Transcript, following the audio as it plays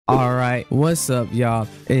All right, what's up, y'all?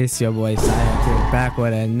 It's your boy Science here, back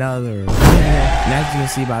with another video. And as you can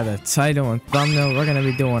see by the title and thumbnail, we're gonna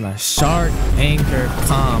be doing a shark anchor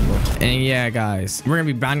combo. And yeah, guys, we're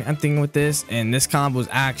gonna be bounty hunting with this, and this combo is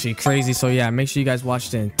actually crazy. So yeah, make sure you guys watch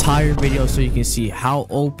the entire video so you can see how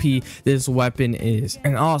OP this weapon is.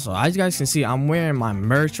 And also, as you guys can see, I'm wearing my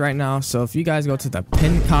merch right now. So if you guys go to the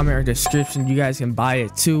pinned comment or description, you guys can buy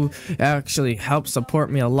it too. It actually helps support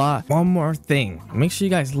me a lot. One more thing, make sure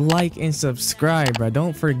you guys like and subscribe, bro.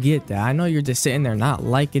 Don't forget that. I know you're just sitting there not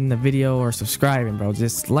liking the video or subscribing, bro.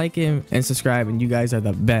 Just like it and subscribe, and you guys are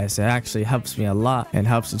the best. It actually helps me a lot and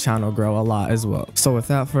helps the channel grow a lot as well. So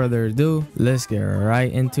without further ado, let's get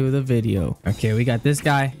right into the video. Okay, we got this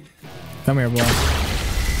guy. Come here, boy.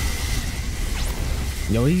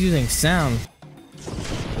 Yo, he's using sound.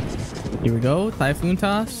 Here we go. Typhoon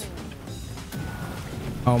toss.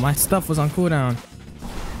 Oh, my stuff was on cooldown.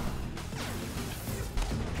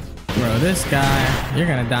 Bro, this guy, you're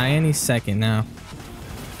gonna die any second now.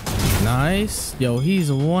 Nice. Yo,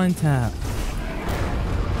 he's one tap.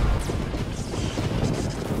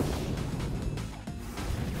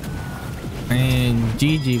 And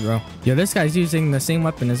GG, bro. Yo, this guy's using the same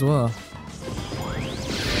weapon as well.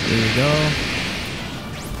 There you go.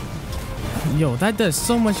 Yo, that does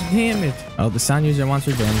so much damage. Oh, the sound user wants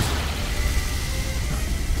revenge.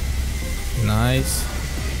 Nice.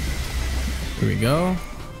 Here we go.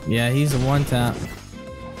 Yeah, he's a one tap.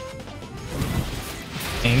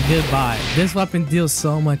 And goodbye. This weapon deals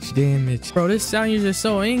so much damage. Bro, this sound user is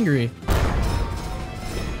so angry.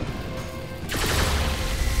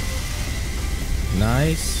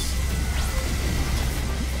 Nice.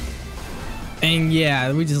 And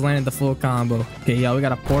yeah, we just landed the full combo. Okay, y'all, we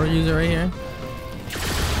got a portal user right here.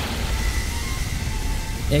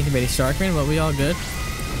 Activated Sharkman, but we all good.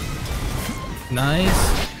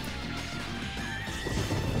 Nice.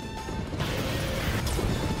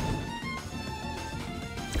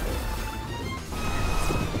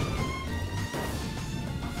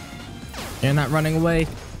 You're not running away.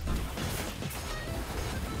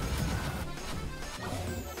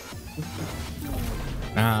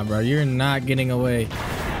 Nah, bro, you're not getting away.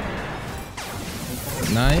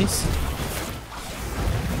 Nice.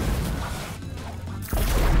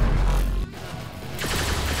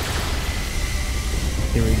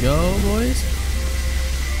 Here we go, boys.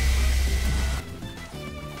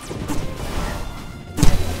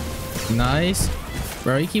 Nice.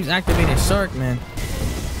 Bro, he keeps activating Shark, man.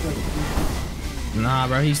 Nah,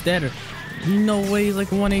 bro, he's dead. No way, he's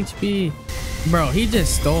like 1 HP. Bro, he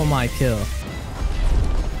just stole my kill.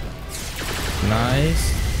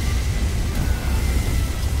 Nice.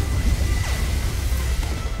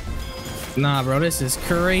 Nah, bro, this is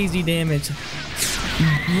crazy damage.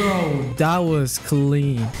 Bro, that was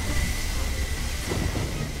clean.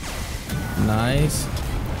 Nice.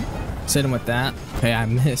 Hit him with that. Hey, I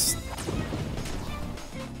missed.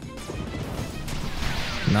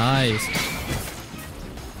 Nice.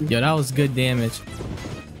 Yo, that was good damage.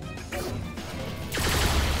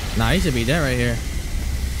 Nah, he should be dead right here.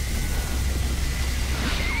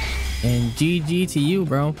 And GG to you,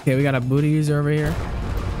 bro. Okay, we got a booty user over here.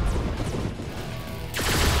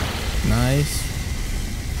 Nice.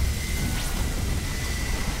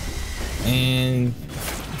 And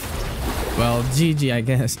well, GG, I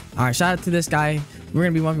guess. All right, shout out to this guy. We're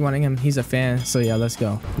gonna be 1v1ing him. He's a fan, so yeah, let's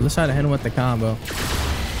go. Let's try to hit him with the combo.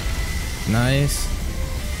 Nice.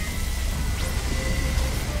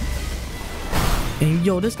 And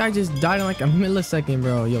yo, this guy just died in like a millisecond,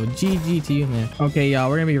 bro. Yo, GG to you, man. Okay,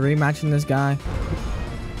 y'all, we're gonna be rematching this guy.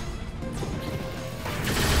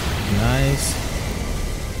 Nice.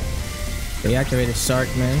 They activated Shark,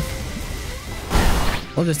 man.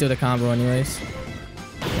 We'll just do the combo anyways.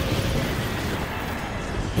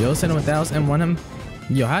 Yo, let's hit him with that. Let's M1 him.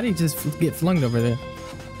 Yo, how did he just get flung over there?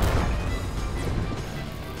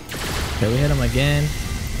 Okay, we hit him again.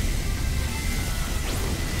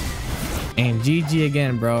 And GG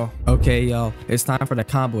again, bro. Okay, y'all, it's time for the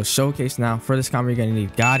combo showcase now. For this combo, you're gonna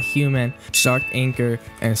need God Human, Shark Anchor,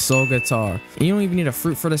 and Soul Guitar. And you don't even need a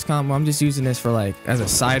fruit for this combo. I'm just using this for like as a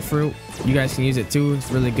side fruit. You guys can use it too. It's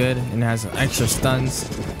really good and it has extra stuns,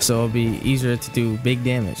 so it'll be easier to do big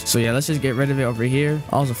damage. So yeah, let's just get rid of it over here.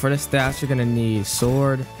 Also, for the stats, you're gonna need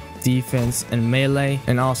sword, defense, and melee.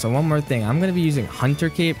 And also, one more thing, I'm going to be using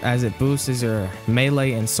Hunter Cape as it boosts your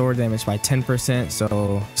melee and sword damage by 10%.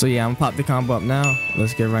 So yeah, I'm gonna pop the combo up now.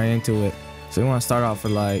 Let's get right into it. So we want to start off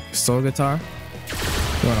with like Soul Guitar.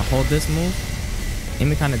 You want to hold this move,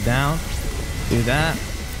 aim it kind of down, do that,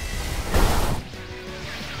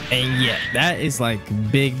 and yeah, that is like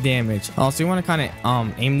big damage. Also, you want to kind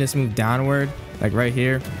of aim this move downward like right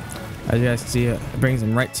here. As you guys can see, it brings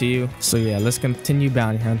them right to you. So yeah, let's continue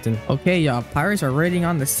bounty hunting. Okay, y'all, pirates are raiding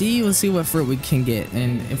on the sea. Let's see what fruit we can get,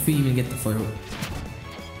 and if we even get the fruit.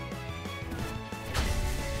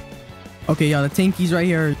 Okay, y'all, the tanky's right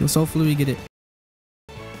here. So hopefully we get it.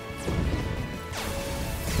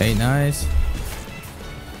 Okay, nice.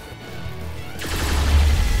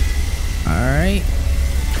 All right,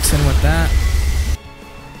 send with that.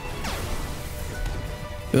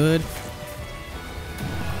 Good.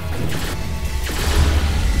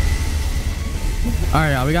 All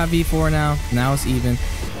right, y'all, we got V4 now. Now it's even.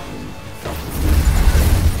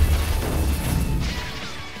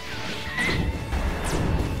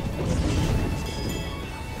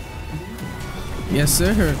 Yes,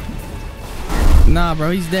 sir. Nah,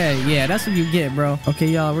 bro, he's dead. Yeah, that's what you get, bro. Okay,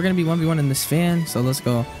 y'all, we're gonna be 1v1 in this fan, so let's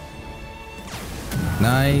go.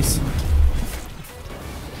 Nice.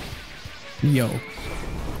 Yo.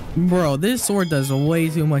 Bro, this sword does way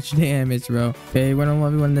too much damage, bro. Okay, we're gonna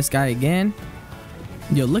 1v1 this guy again.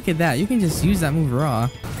 Yo, look at that. You can just use that move raw.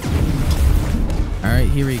 All right,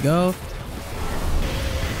 here we go.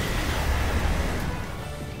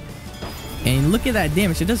 And look at that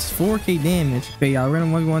damage. It does 4k damage. Okay, y'all, we're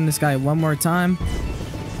gonna 1v1 this guy one more time.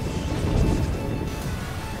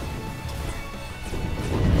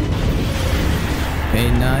 Okay,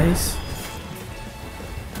 nice.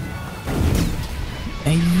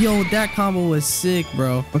 And yo, that combo was sick,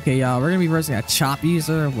 bro. Okay, y'all, we're gonna be versing a chop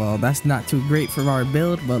user. Well, that's not too great for our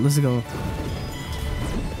build, but let's go.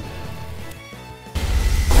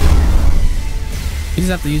 We just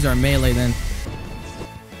have to use our melee then.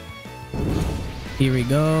 Here we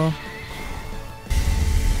go.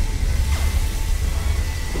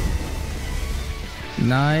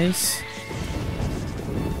 Nice.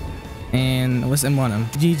 And let's M1 him.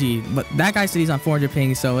 GG. But that guy said he's on 400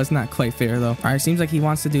 ping, so it's not quite fair though. All right, seems like he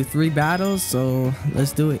wants to do 3 battles, so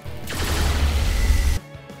let's do it.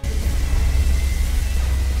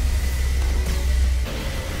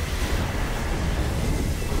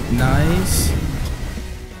 Nice.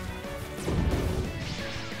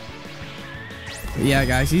 Yeah,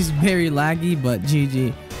 guys, he's very laggy, but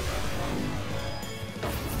GG.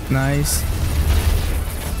 Nice.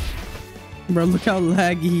 Bro, look how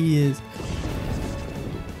laggy he is.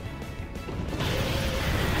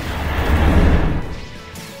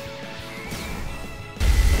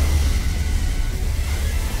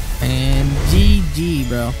 And GG,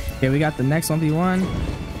 bro. Okay, we got the next 1v1.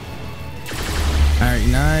 Alright,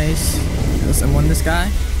 nice. Let's M1 this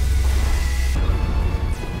guy.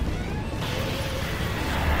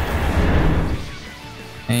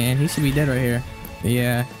 And he should be dead right here.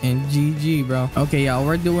 Yeah, and GG, bro. Okay, y'all,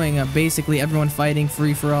 we're doing basically everyone fighting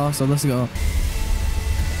free for all, so let's go.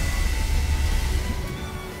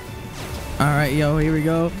 All right, yo, here we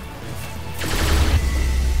go.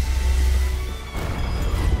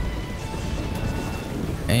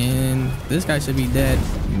 And this guy should be dead.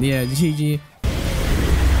 Yeah, GG.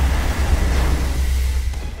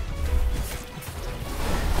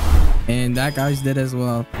 And that guy's dead as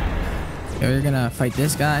well. Okay, we're gonna fight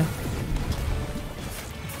this guy.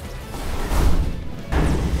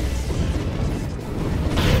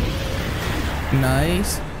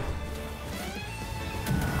 Nice.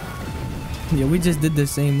 Yeah, we just did the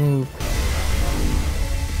same move.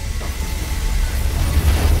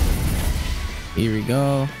 Here we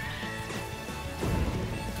go.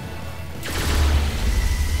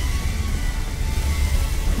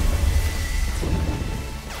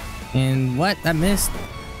 And what? That missed.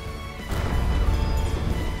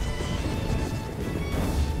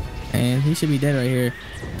 And he should be dead right here.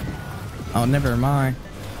 Oh, never mind.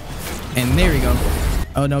 And there we go.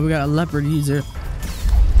 Oh no, we got a leopard user.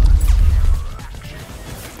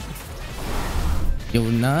 Yo,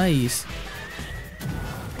 nice.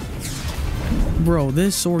 Bro,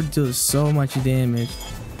 this sword does so much damage.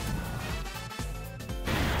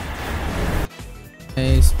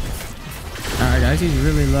 Nice. Alright guys, he's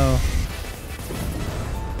really low.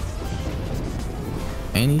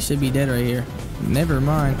 And he should be dead right here. Never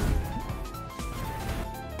mind.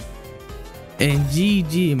 And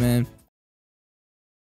GG, man.